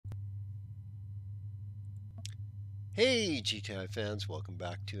Hey GTI fans, welcome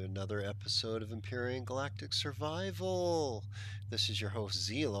back to another episode of Empyrion Galactic Survival. This is your host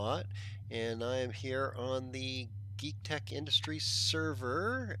Zealot, and I am here on the Geek Tech Industries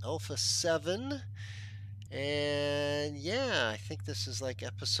server, Alpha 7. And yeah, I think this is like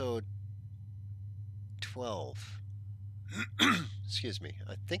episode 12. Excuse me,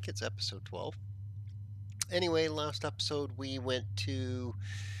 I think it's episode 12. Anyway, last episode we went to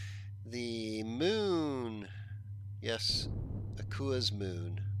the moon. Yes, Akua's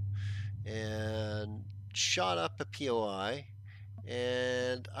moon. And shot up a POI,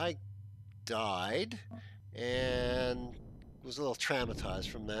 and I died and was a little traumatized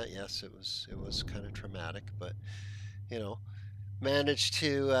from that. Yes, it was kind of traumatic, but you know, managed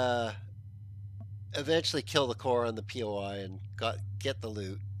to eventually kill the core on the POI and get the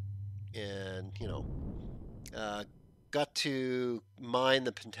loot, and uh, got to mine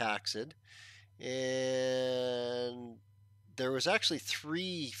the pentaxid, and there was actually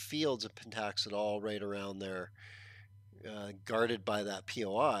 3 fields of pentaxid all right around there, guarded by that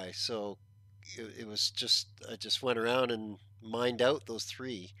POI. So it was just, I just went around and mined out those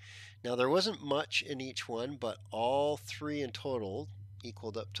 3. Now there wasn't much in each one, but all 3 in total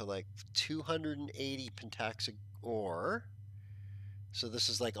equaled up to like 280 pentaxic ore. So this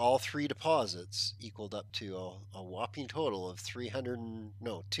is like all 3 deposits equaled up to a whopping total of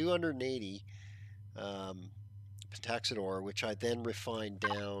 280 pentaxid ore, which I then refined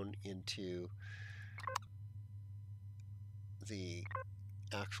down into the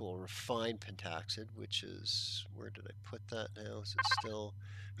actual refined pentaxid, which is, where did I put that now? Is it still?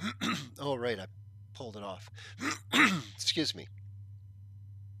 Oh, right, I pulled it off. Excuse me.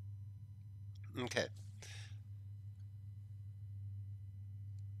 Okay.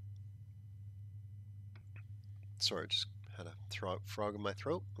 Sorry, just had a frog in my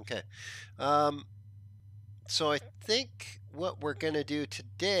throat. Okay. Um, so I think what we're going to do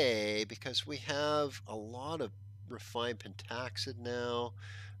today, because we have a lot of refined pentaxid now,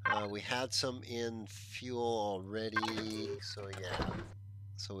 we had some in fuel already, so yeah.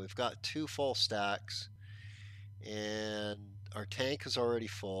 So we've got 2 full stacks, and our tank is already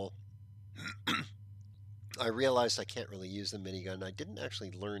full. I realized I can't really use the minigun. I didn't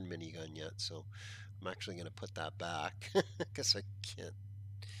actually learn minigun yet, so I'm actually going to put that back because I can't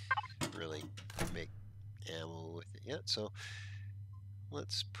really make ammo with it yet. So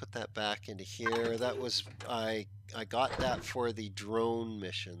let's put that back into here. That was, I got that for the drone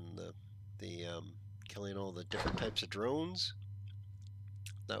mission, the killing all the different types of drones.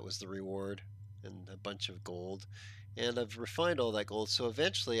 That was the reward, and a bunch of gold. And I've refined all that gold, so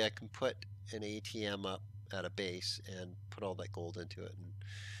eventually I can put an ATM up at a base and put all that gold into it and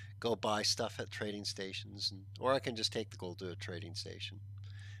go buy stuff at trading stations, or I can just take the gold to a trading station.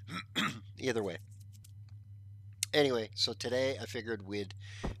 Either way. Anyway, so today I figured we'd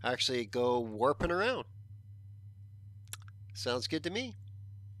actually go warping around. Sounds good to me.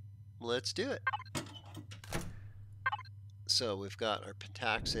 Let's do it. So we've got our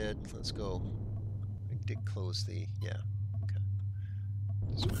pentaxid. Let's go. I did close the, yeah. Okay.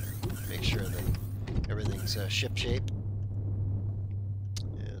 Just make sure that everything's ship shape.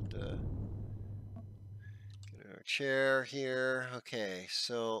 And get our chair here. Okay,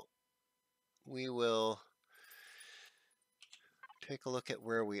 so we will take a look at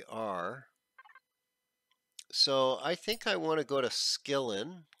where we are. So I think I want to go to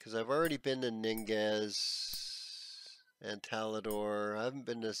Skillin, because I've already been to Ninguez and Talador. I haven't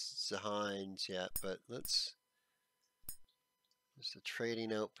been to Zahines yet, but let's... There's the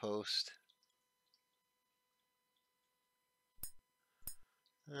trading outpost.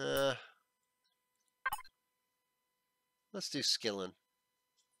 Let's do Skillin.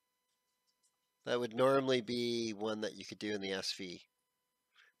 That would normally be one that you could do in the SV.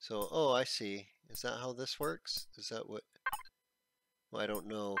 So, oh, I see. Is that how this works? Is that what... Well, I don't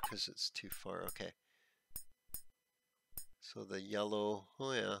know because it's too far. Okay. So the yellow...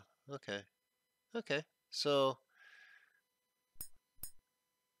 Oh, yeah. Okay. Okay. So,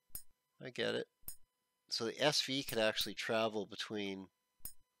 I get it. So the SV could actually travel between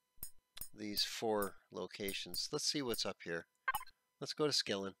these 4 locations. Let's see what's up here. Let's go to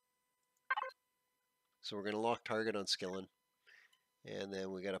Skillin. So we're going to lock target on Skillin. And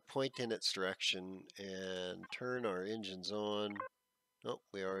then we got to point in its direction and turn our engines on. Oh,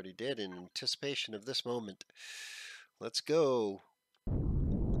 we already did in anticipation of this moment. Let's go.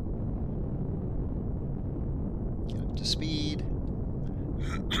 Get up to speed.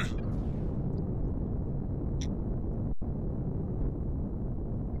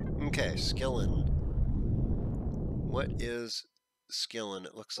 Okay, Skillin. What is Skillin?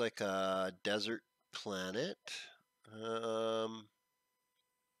 It looks like a desert planet.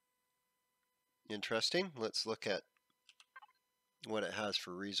 Interesting. Let's look at what it has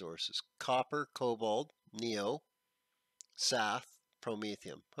for resources. Copper, cobalt, neo, sath,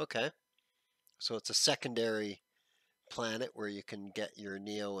 promethium. Okay. So it's a secondary planet where you can get your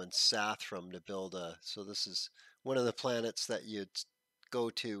neo and sath from to build a. So this is one of the planets that you'd go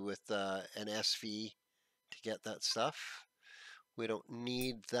to with an SV to get that stuff. We don't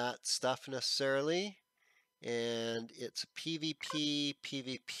need that stuff necessarily. And it's a PvP.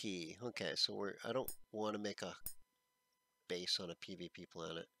 Okay, so I don't want to make a base on a PvP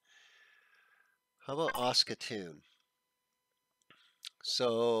planet. How about Oskatoon?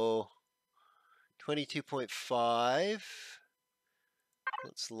 So 22.5.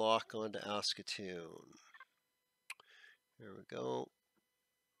 Let's lock onto Oskatoon. There we go.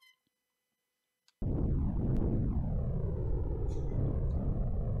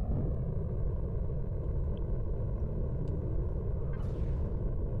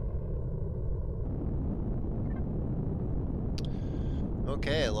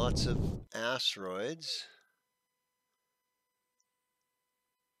 Okay, lots of asteroids.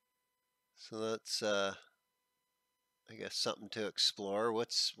 So that's I guess something to explore.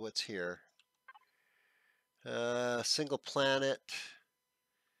 What's here? Single planet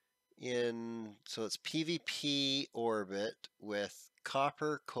so it's PvP orbit with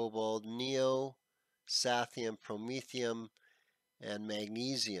copper, cobalt, neo, sathium, promethium, and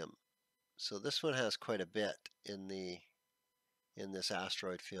magnesium. So this one has quite a bit in this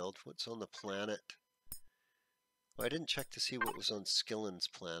asteroid field. What's on the planet? Well, I didn't check to see what was on Skillen's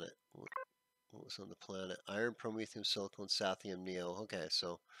planet. What was on the planet? Iron, promethium, silicon, sathium, neo. Okay,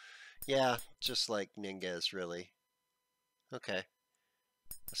 so yeah, just like Ninga's really. Okay,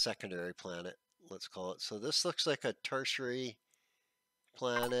 a secondary planet, let's call it. So this looks like a tertiary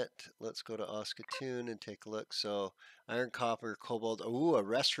planet. Let's go to Oskatoon and take a look. So iron, copper, cobalt. Ooh, a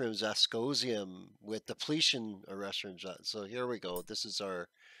restroom zascosium with depletion. A restroom. So here we go. This is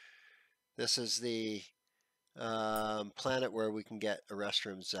the planet where we can get a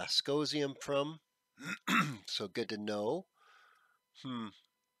restroom zascosium from. So good to know.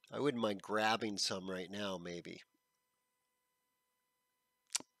 I wouldn't mind grabbing some right now, maybe.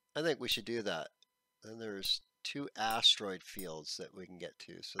 I think we should do that. Then there's 2 asteroid fields that we can get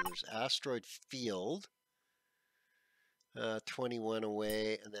to. So there's asteroid field, 21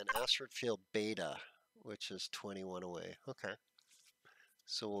 away, and then asteroid field beta, which is 21 away. Okay.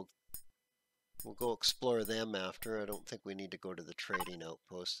 So we'll go explore them after. I don't think we need to go to the trading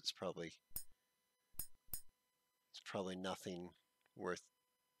outpost. It's probably nothing worth.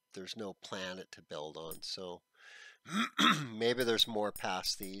 There's no planet to build on. So maybe there's more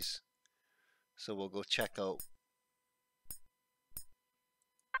past these. So we'll go check out.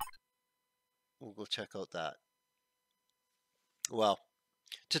 We'll go check out that. Well,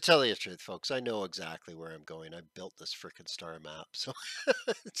 to tell you the truth, folks, I know exactly where I'm going. I built this frickin' star map, so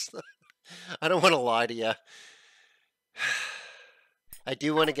it's not, I don't want to lie to you. I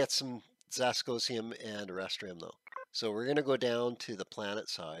do want to get some Zascosium and Erestrium, though. So we're going to go down to the planet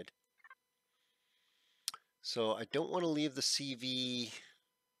side. So I don't want to leave the CV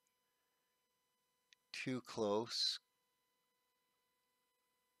too close.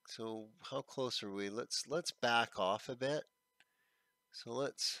 So how close are we? Let's back off a bit. So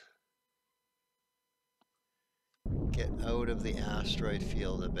let's get out of the asteroid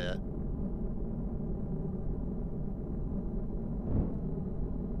field a bit.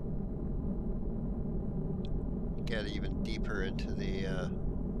 Get even deeper into the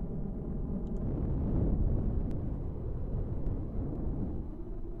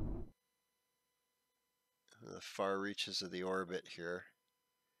far reaches of the orbit here.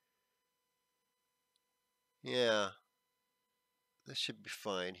 Yeah, this should be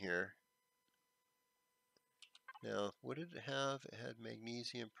fine here. Now, what did it have? It had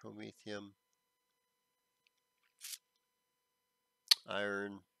magnesium, promethium,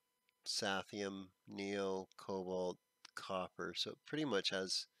 iron, sathium, neo, cobalt, copper. So it pretty much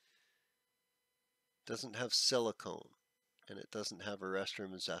doesn't have silicone, and it doesn't have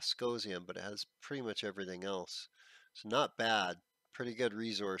erestrium and zascosium, but it has pretty much everything else. So not bad. Pretty good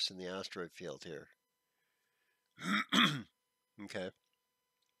resource in the asteroid field here. Okay.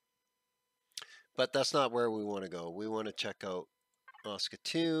 But that's not where we want to go. We want to check out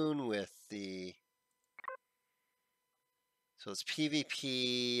Oskatoon with the. So it's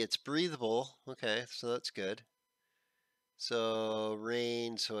PvP, it's breathable. Okay, so that's good. So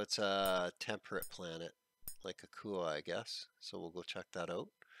rain, so it's a temperate planet, like a Kua, I guess. So we'll go check that out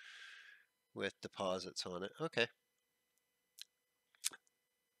with deposits on it. Okay.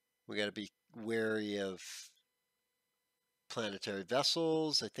 We got to be wary of planetary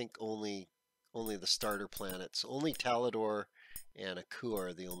vessels. I think only the starter planets. Only Talador and Aku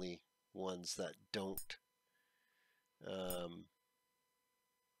are the only ones that don't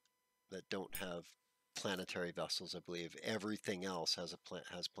have planetary vessels. I believe everything else has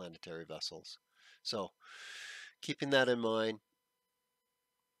has planetary vessels. So keeping that in mind,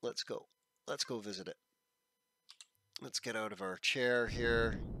 let's go visit it. Let's get out of our chair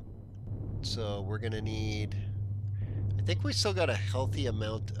here. So we're gonna need, I think we still got a healthy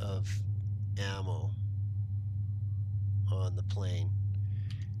amount of ammo on the plane.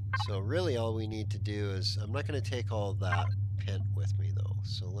 So really all we need to do is, I'm not going to take all that pent with me though.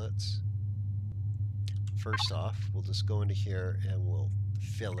 So let's, first off, we'll just go into here and we'll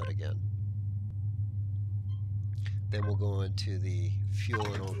fill it again. Then we'll go into the fuel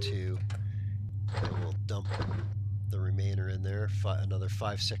in O2 and we'll dump the remainder in there, another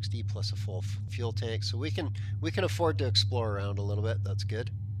 560 plus a full fuel tank. So we can afford to explore around a little bit. That's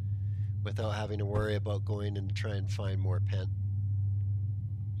good, without having to worry about going and try and find more pent.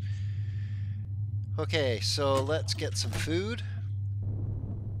 Okay, so let's get some food.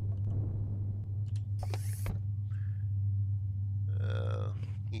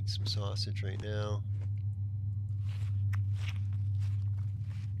 Eat some sausage right now.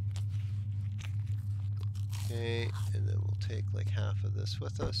 Okay, and then we'll take like half of this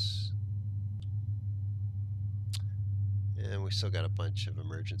with us. And we still got a bunch of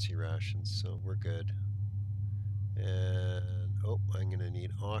emergency rations, so we're good. And, oh, I'm gonna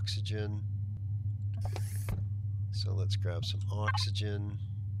need oxygen. So let's grab some oxygen.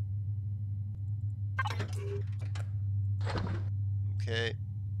 Okay,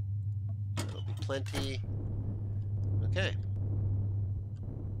 that'll be plenty. Okay.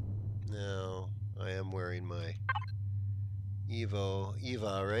 Now, I am wearing my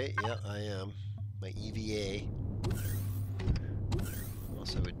EVA, right? Yeah, I am. My EVA.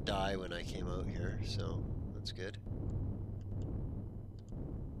 Else I would die when I came out here, so that's good.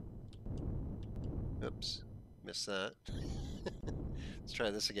 Oops, missed that. Let's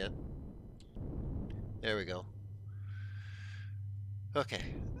try this again. There we go. Okay,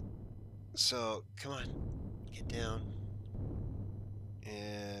 so come on, get down.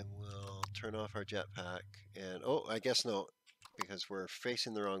 And we'll turn off our jetpack. And, oh, I guess no, because we're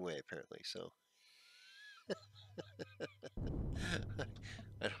facing the wrong way apparently, so.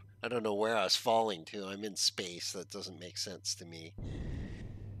 I don't know where I was falling to. I'm in space. That doesn't make sense to me.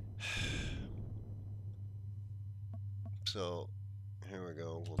 So here we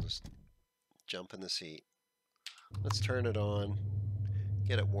go. We'll just jump in the seat. Let's turn it on.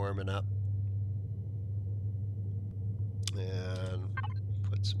 Get it warming up. And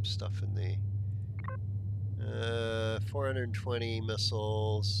put some stuff in the 420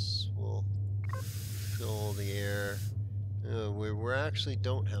 missiles. We'll fill the air. We actually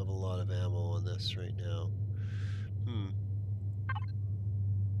don't have a lot of ammo on this right now.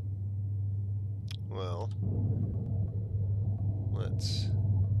 Well, let's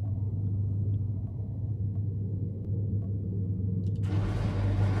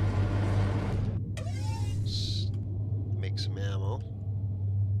make some ammo.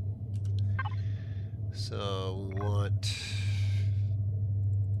 So we want,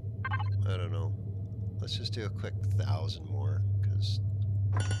 I don't know, let's just do a quick 1,000 more, because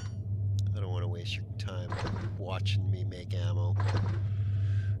I don't want to waste your time watching me make ammo.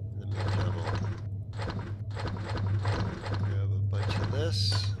 In the meantime, I'll grab a bunch of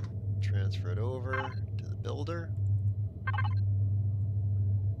this, transfer it over to the builder.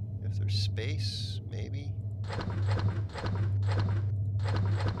 If there's space, maybe.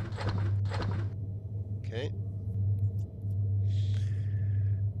 Okay.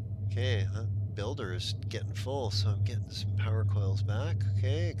 Okay, that builder is getting full, so I'm getting some power coils back.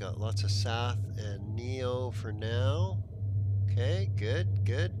 Okay, got lots of Sath and Neo for now. Okay, good,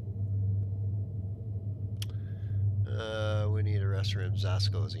 good. We need a Reshiram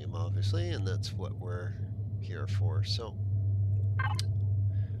Zascosium, obviously, and that's what we're here for. So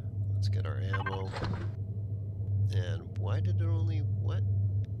let's get our ammo. And why did it only, what?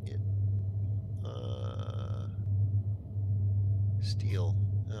 Steel.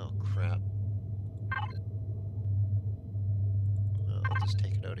 Oh, crap. Well, I'll just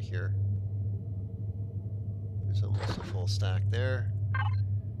take it out of here. There's almost a full stack there.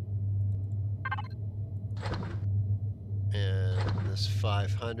 And this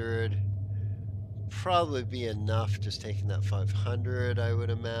 500 probably be enough, just taking that 500, I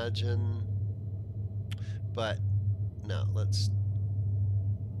would imagine. But no, let's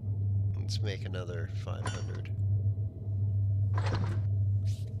make another 500.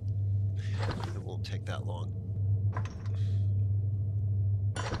 It won't take that long.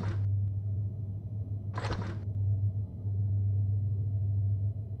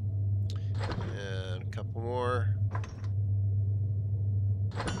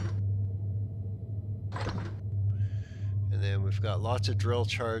 And we've got lots of drill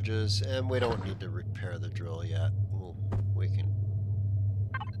charges, and we don't need to repair the drill yet. We can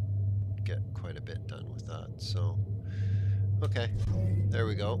get quite a bit done with that. So, okay, there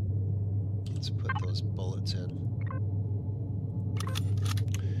we go. Let's put those bullets in.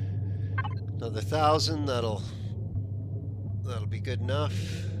 Another 1,000. That'll be good enough.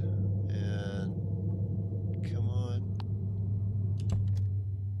 And come on.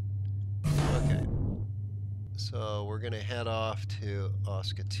 Okay. So we're gonna head off to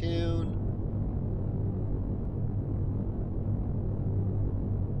Oskatoon.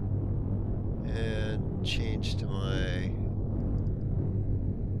 And change to my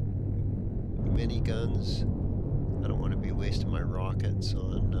miniguns. I don't want to be wasting my rockets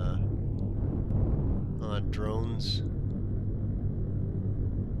on drones.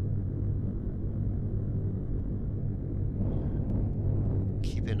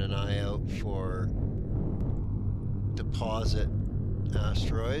 Keeping an eye out for deposit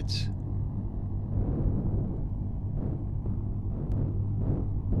asteroids.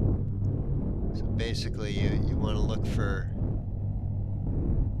 So basically you want to look for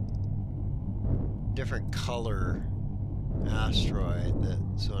different color asteroid,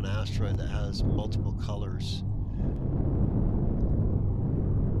 so an asteroid that has multiple colors.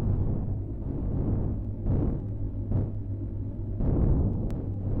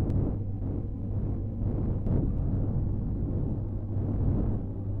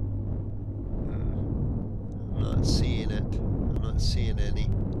 I'm not seeing it. I'm not seeing any.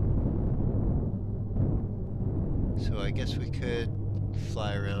 So I guess we could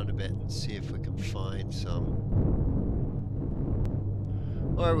fly around a bit and see if we can find some.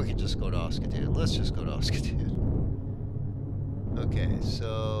 Or we can just go to Oskatoon. Let's just go to Oskatoon. Okay,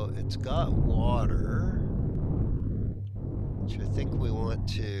 so it's got water, which I think we want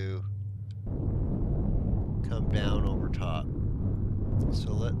to come down over top.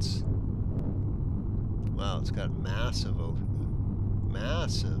 So let's... Wow, it's got massive...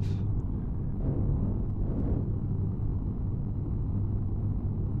 Massive.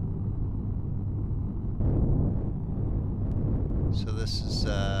 So this is,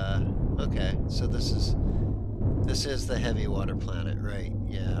 okay, so this is the heavy water planet, right?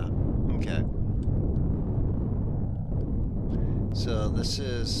 Yeah, okay. So this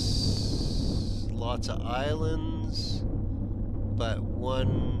is lots of islands, but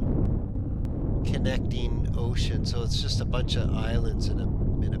one connecting ocean. So it's just a bunch of islands in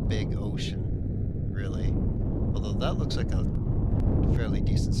a big ocean, really. Although that looks like a fairly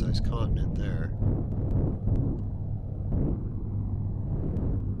decent sized continent there.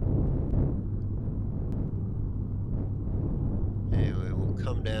 Anyway, we'll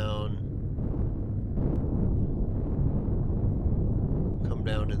come down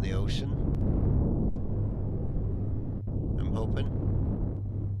in the ocean. I'm hoping.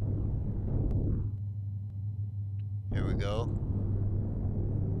 Here we go.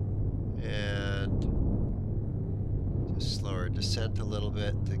 And just slow our descent a little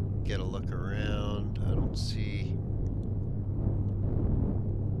bit to get a look around. I don't see...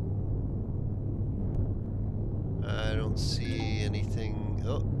 anything.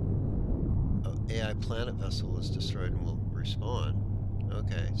 Oh, AI planet vessel was destroyed and will respawn.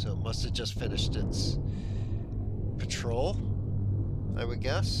 Okay, so it must have just finished its patrol, I would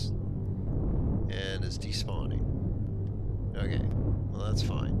guess, and is despawning. Okay, well that's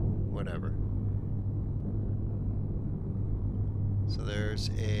fine, whatever. So there's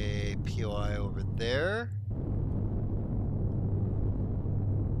a POI over there.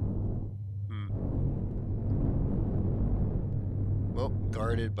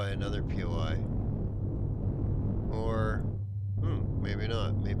 Guarded by another POI. Or, maybe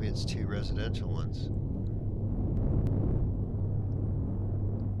not. Maybe it's two residential ones.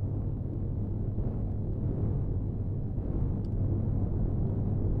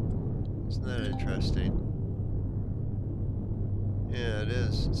 Isn't that interesting? Yeah, it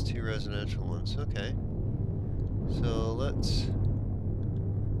is. It's two residential ones. Okay. So let's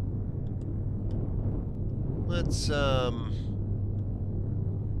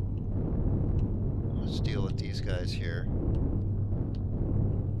deal with these guys here.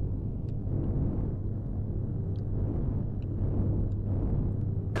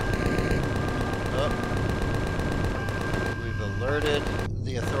 Oh. We've alerted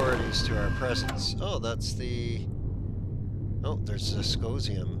the authorities to our presence. Oh, that's the... Oh, there's a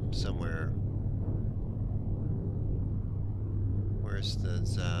Scosium somewhere. Where's the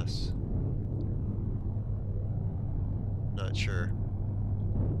ZAS? Not sure.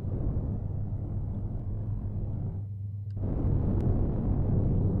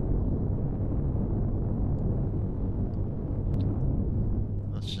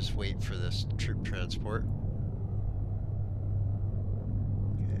 transport.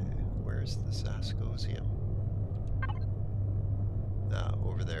 Okay, where's the Zascosium? Ah,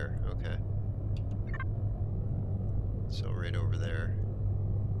 over there. Okay. So right over there.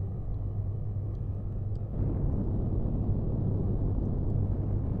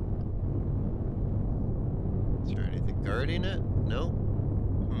 Is there anything guarding it? No?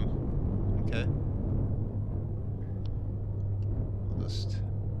 Hmm. Okay. We'll just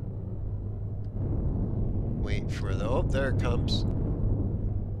wait for the... Oh, there it comes.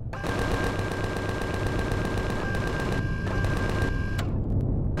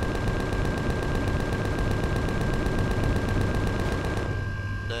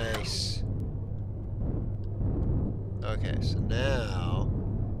 Nice. Okay, so now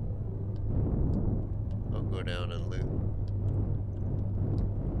I'll go down and loot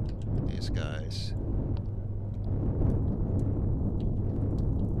these guys.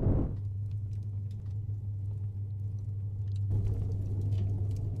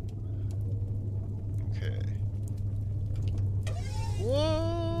 Okay.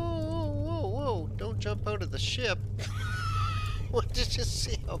 Whoa, whoa, whoa! Don't jump out of the ship. What did you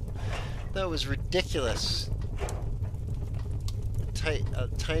see? How that was ridiculous. A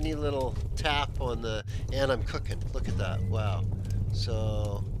tiny little tap on the, and I'm cooking. Look at that. Wow.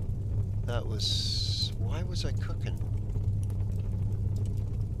 So that was, why was I cooking?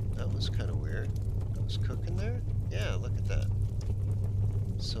 That was kind of weird. I was cooking there? Yeah, look at that.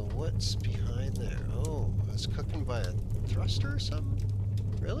 So what's behind there? Oh, I was cooking by a thruster or something?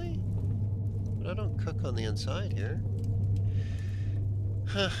 Really? But I don't cook on the inside here.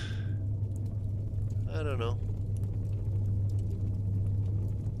 Huh. I don't know.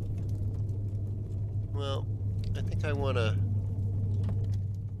 Well, I think I want to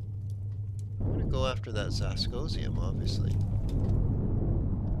go after that Zascosium, obviously.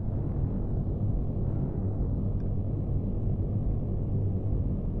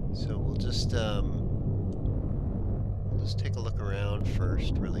 So we'll just take a look around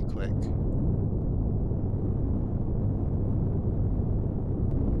first, really quick.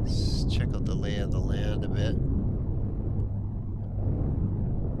 Let's check out the lay of the land a bit.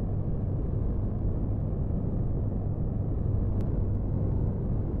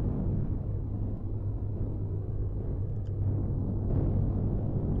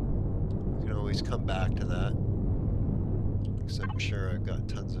 Come back to that, because I'm sure I've got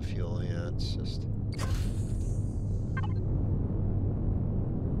tons of fuel. Yeah, it's just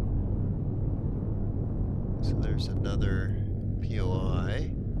so there's another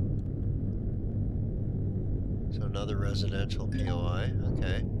POI, so another residential POI.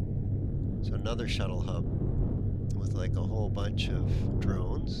 Okay, so another shuttle hub with like a whole bunch of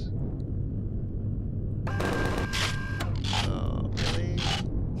drones. Oh, really?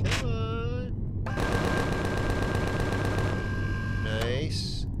 Come on.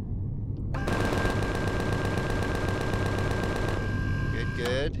 Nice. Good,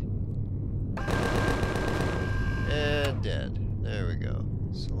 good. And dead. There we go.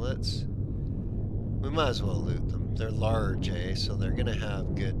 So we might as well loot them. They're large, eh? So they're gonna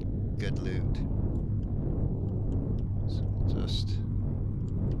have good loot. So we'll just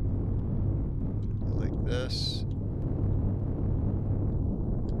go like this.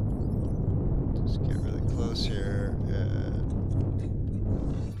 Just get really close here and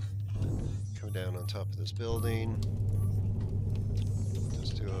come down on top of this building.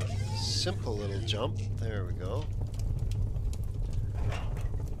 Just do a simple little jump. There we go.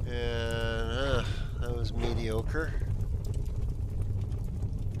 And that was mediocre.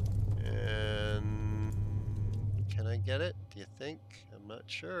 And can I get it? Do you think? I'm not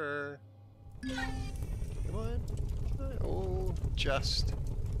sure. Come on. Oh, just.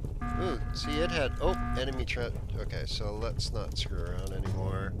 Ooh, see it had, oh, enemy truck. Okay, so let's not screw around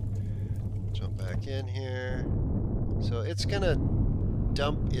anymore. Jump back in here. So it's gonna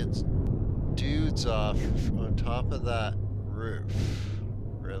dump its dudes off on top of that roof.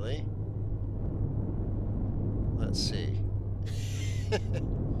 Really? Let's see.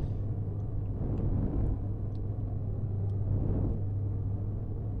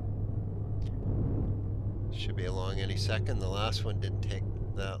 Should be along any second. The last one didn't take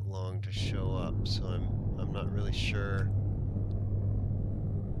that long to show up, so I'm not really sure.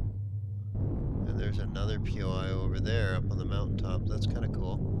 And there's another POI over there up on the mountaintop. That's kind of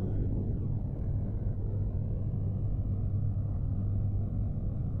cool.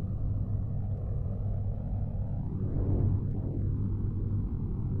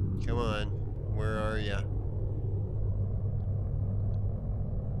 Come on, where are ya?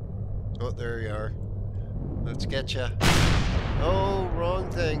 Oh, there you are. Let's get ya. Oh, wrong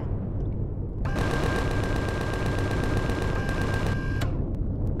thing.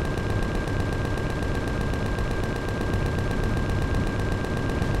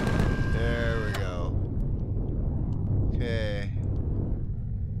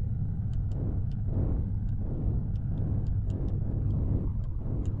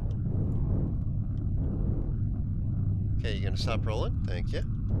 gonna stop rolling. Thank you.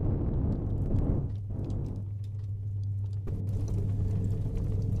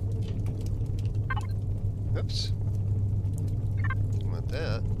 Oops. I want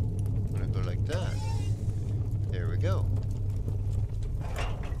that. I'm gonna go like that. There we go.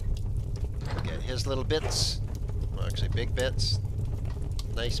 Get his little bits. Well, actually, big bits.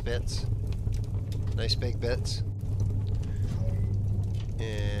 Nice bits. Nice big bits.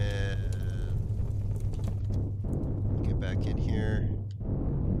 And get back in here.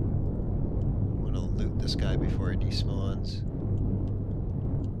 I'm gonna loot this guy before he despawns.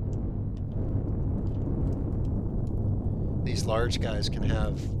 These large guys can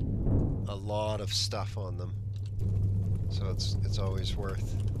have a lot of stuff on them, so it's always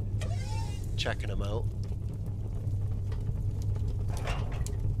worth checking them out.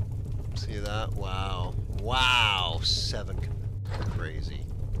 See that? Wow. Wow! 7. Crazy.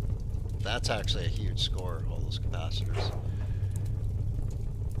 That's actually a huge score, all those capacitors.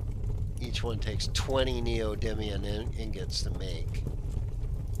 Each one takes 20 neodymium ingots to make.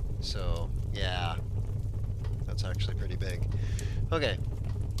 So, yeah. That's actually pretty big. Okay.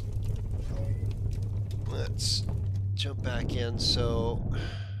 Let's jump back in. So,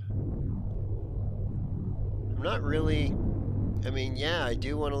 I'm not really... I mean, yeah, I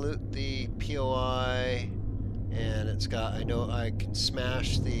do want to loot the POI, and it's got... I know I can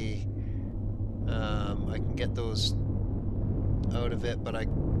smash the... I can get those out of it, but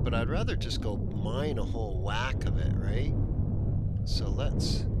I'd rather just go mine a whole whack of it, right? So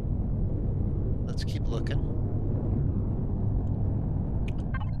let's keep looking.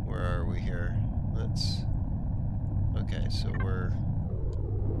 Where are we here? Okay, so we're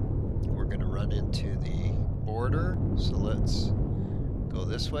gonna run into the border, so let's go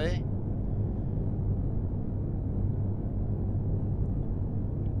this way.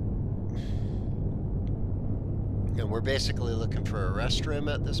 And we're basically looking for a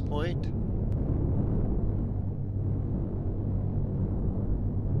restroom at this point.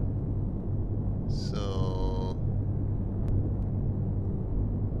 So,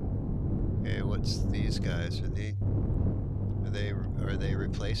 okay, what's these guys? Are they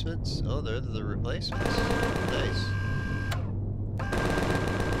replacements? Oh, they're the replacements. Nice.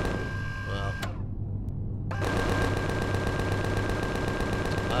 Well,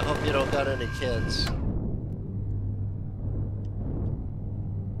 I hope you don't got any kids.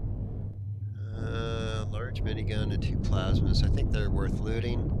 Large minigun and 2 plasmas. I think they're worth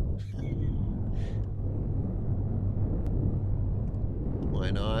looting. Why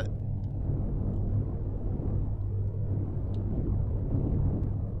not?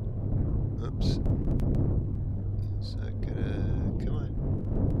 Oops. Is that gonna... Come on.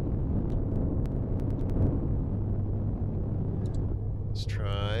 Let's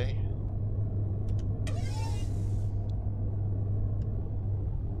try.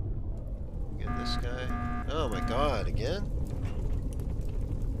 Get this guy. Oh my god, again?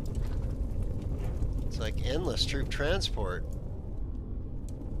 It's like endless troop transport.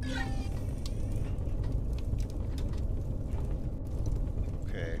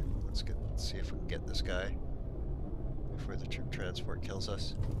 Okay, let's see if we can get this guy before the troop transport kills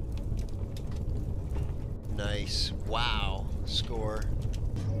us. Nice. Wow. Score.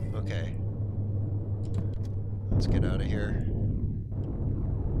 Okay. Let's get out of here.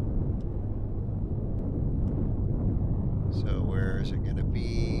 So where is it going to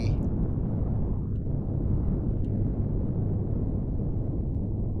be?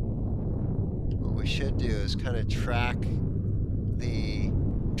 What we should do is kind of track the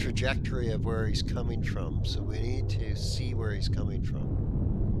trajectory of where he's coming from. So we need to see where he's coming from.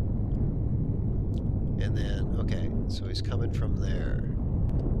 And then, okay, so he's coming from there.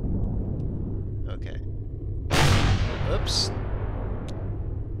 Okay. Oops.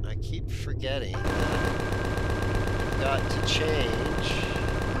 I keep forgetting that you've got to change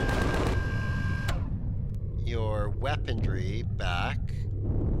your weaponry back,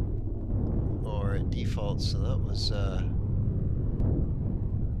 or it defaults. So that was,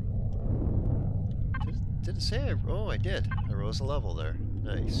 did it say oh, I did. I rose a level there.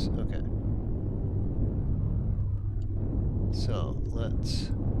 Nice. Okay. So, let's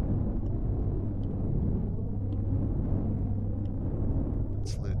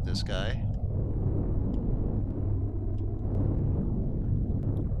loot this guy.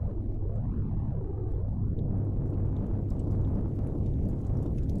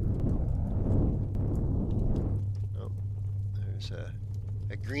 Oh, there's a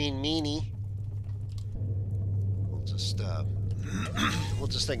green meanie. We'll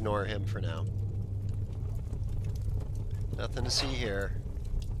just ignore him for now. Nothing to see here.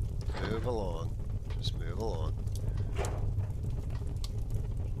 Move along. Just move along.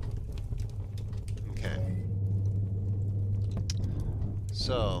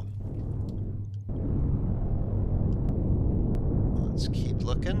 So let's keep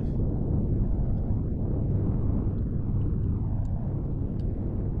looking.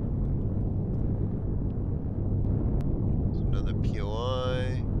 There's another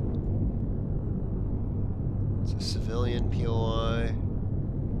POI. It's a civilian POI.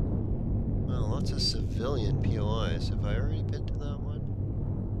 Well, lots of civilian POIs. Have I already been to that one?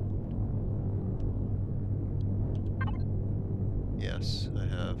 Yes, I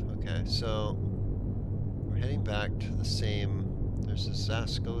have. Okay, so we're heading back to the same. There's a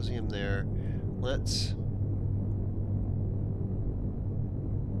Zascosium there. Let's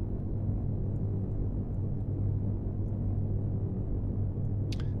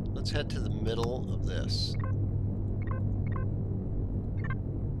head to the middle of this.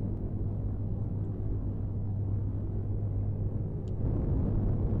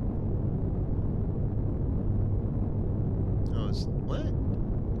 Oh, it's what?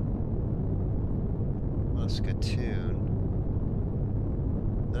 Muscatoon.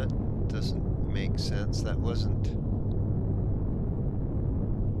 That doesn't make sense. That wasn't.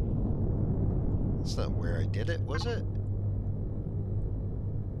 That's not where I did it, was it?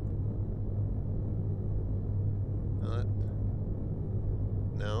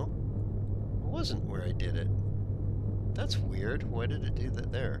 No, it wasn't where I did it. That's weird. Why did it do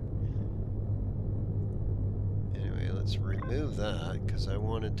that there? Anyway, let's remove that because I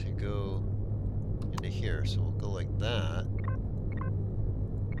wanted to go into here. So we'll go like that.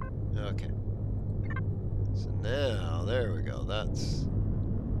 Okay. So now, there we go.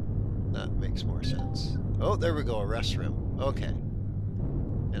 That makes more sense. Oh, there we go. A restroom. Okay.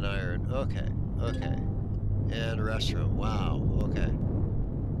 An iron. Okay. Okay. And a restroom. Wow. Okay.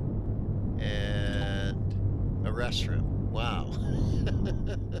 And a restroom. Wow.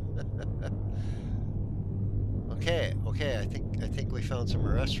 Okay. Okay. I think we found some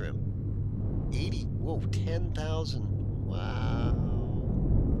restroom. 80. Whoa. 10,000. Wow.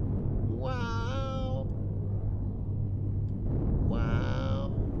 Wow.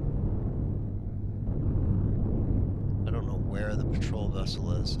 Wow. I don't know where the patrol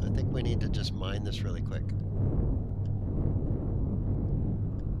vessel is. I think we need to just mine this really quick.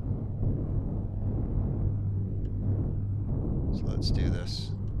 So let's do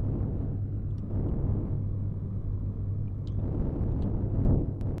this.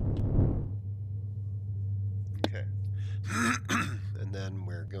 Okay. And then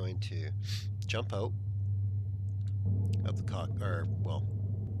we're going to jump out of the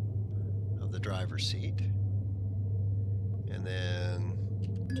of the driver's seat. And then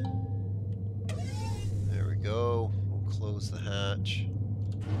there we go. We'll close the hatch.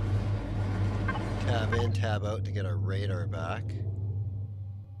 Tab in, tab out to get our radar back.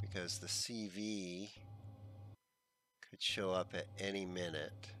 Because the CV could show up at any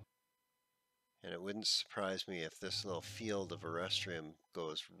minute. And it wouldn't surprise me if this little field of Erestrium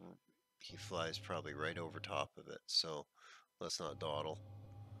goes, he flies probably right over top of it. So let's not dawdle.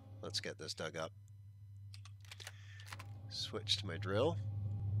 Let's get this dug up. Switch to my drill.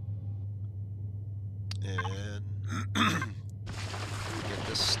 And get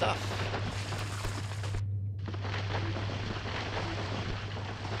this stuff.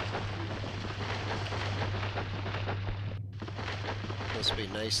 Must be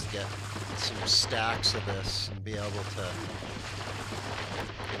nice to get some stacks of this and be able to,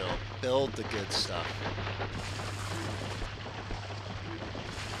 you know, build the good stuff.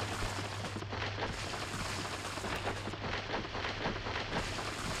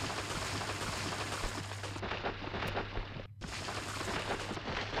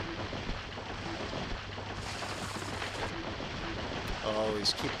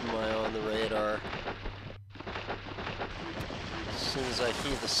 Always keeping my eye on the radar. As soon as I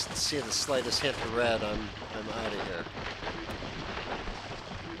see the slightest hint of red, I'm out of here.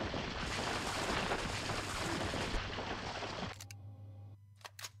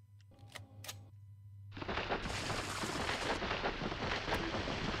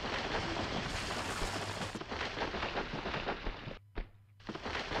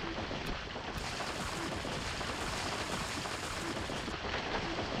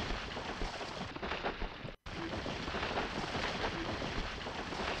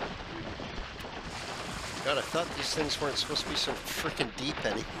 God, I thought these things weren't supposed to be so freaking deep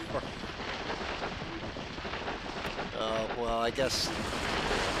anymore. Well, I guess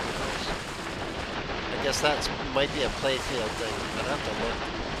that might be a playfield thing. I'd have to look.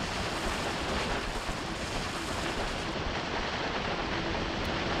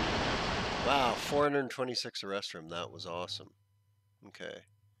 Wow, 426 Erestrium. That was awesome. Okay,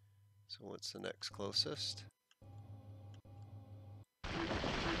 so what's the next closest?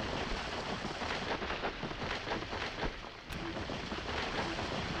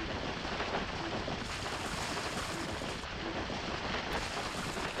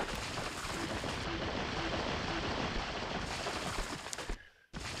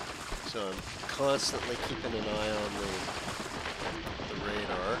 So I'm constantly keeping an eye on the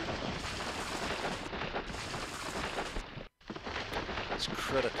radar. It's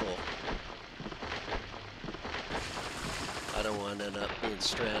critical. I don't want to end up being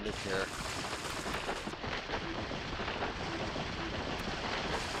stranded here.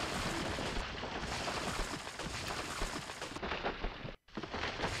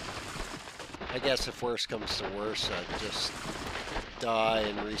 I guess if worse comes to worse, I'd just die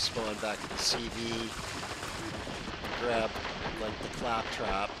and respawn back at the CV, grab like the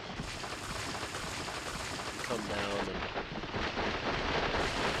claptrap, come down and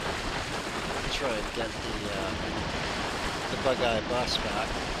try and get the bug-eye bus back.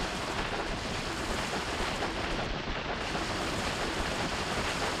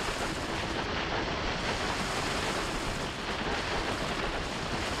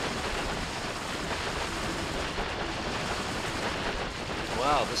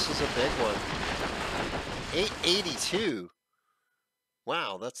 Wow, this is a big one. 882.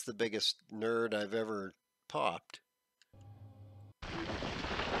 Wow, that's the biggest nerd I've ever popped.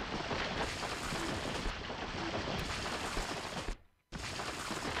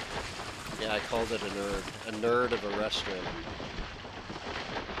 Yeah, I called it a nerd. A nerd of a restaurant.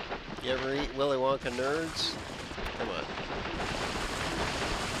 You ever eat Willy Wonka nerds? Come on.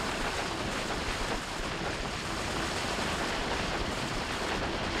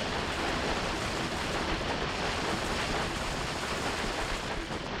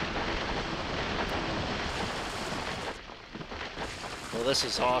 Well, this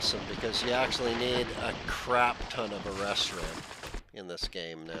is awesome because you actually need a crap ton of a restaurant in this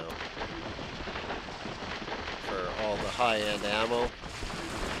game now for all the high-end ammo.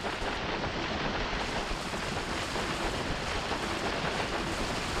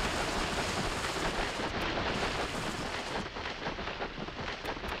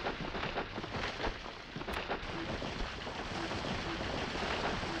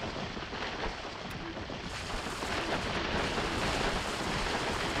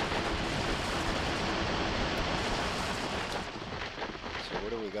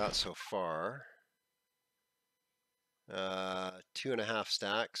 Got so far 2.5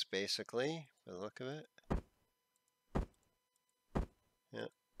 stacks basically by the look of it. Yeah,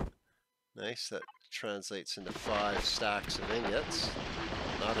 nice. That translates into 5 stacks of ingots.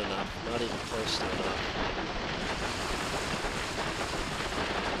 Not enough, not even close to enough.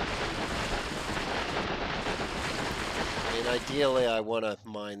 I mean, ideally I want to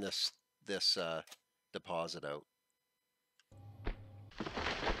mine this deposit out.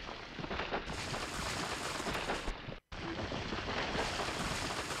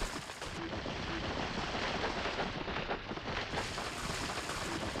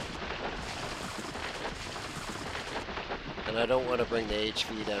 And I don't want to bring the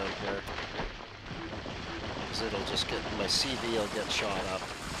HV down here, because it'll just get, my CV will get shot up.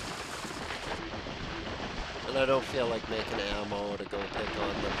 And I don't feel like making ammo to go take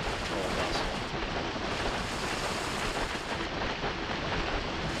on the patrol bus.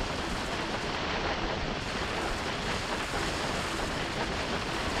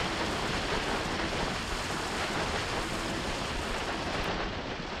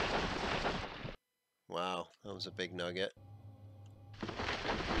 Wow, that was a big nugget.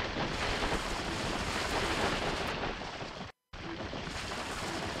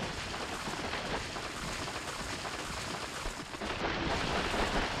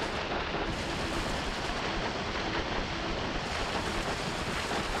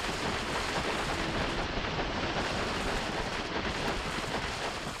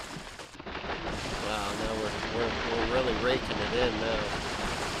 Raking it in now.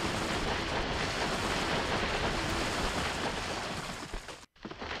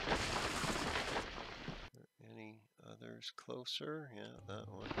 Any others closer? Yeah, that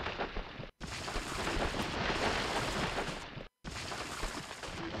one.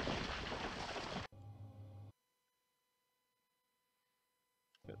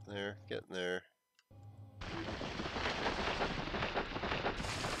 Getting there, getting there.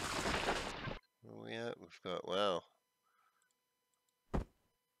 Where are we at? We've got, wow.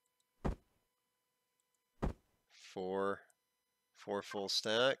 4 full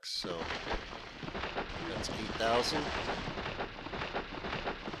stacks, so that's 8,000.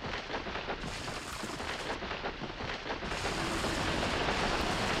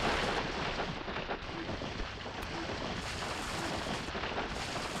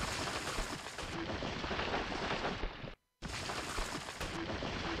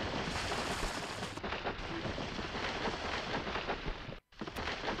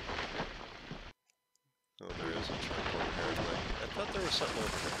 Oh, there is a chunk over here. I thought there was something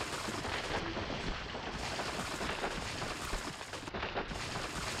over here.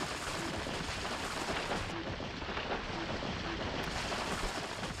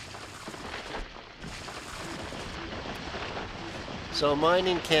 So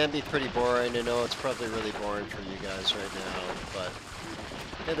mining can be pretty boring. I know it's probably really boring for you guys right now, but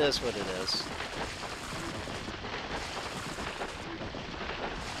it is what it is.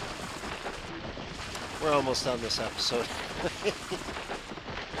 We're almost done this episode.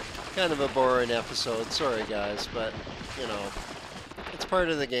 Kind of a boring episode, sorry guys, but you know, it's part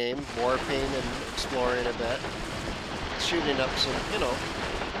of the game. Warping and exploring a bit. Shooting up some, you know,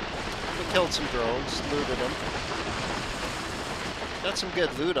 we killed some drones, looted them. Got some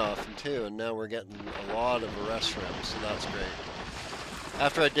good loot off them too, and now we're getting a lot of arrest rooms, so that's great.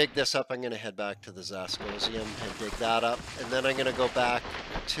 After I dig this up, I'm going to head back to the Zascosium and dig that up, and then I'm going to go back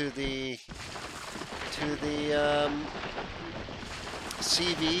to the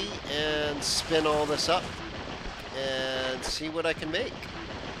CV and spin all this up and see what I can make.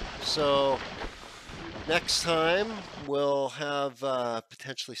 So next time we'll have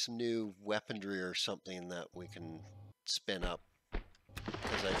potentially some new weaponry or something that we can spin up.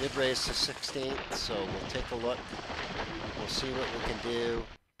 Because I did raise to 16th, so we'll take a look. We'll see what we can do.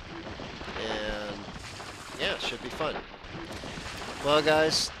 And yeah, it should be fun. Well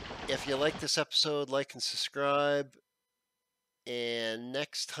guys, if you like this episode, like and subscribe. And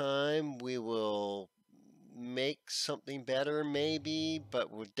next time we will make something better maybe,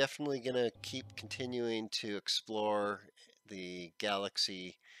 but we're definitely going to keep continuing to explore the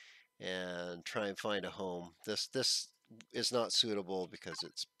galaxy and try and find a home. This is not suitable because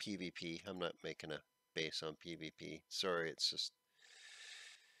it's PvP. I'm not making a base on PvP. Sorry, it's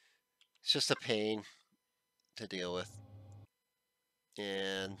just a pain to deal with.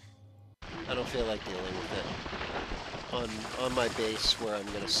 And I don't feel like dealing with it on my base where I'm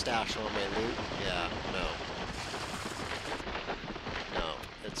going to stash all my loot. Yeah, no. No,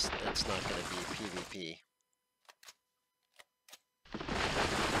 it's not going to be PvP.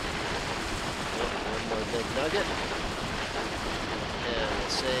 Oh, one more big nugget. And we'll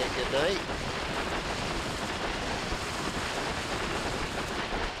say goodnight.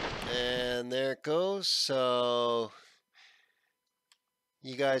 And there it goes. So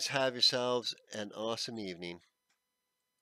you guys have yourselves an awesome evening.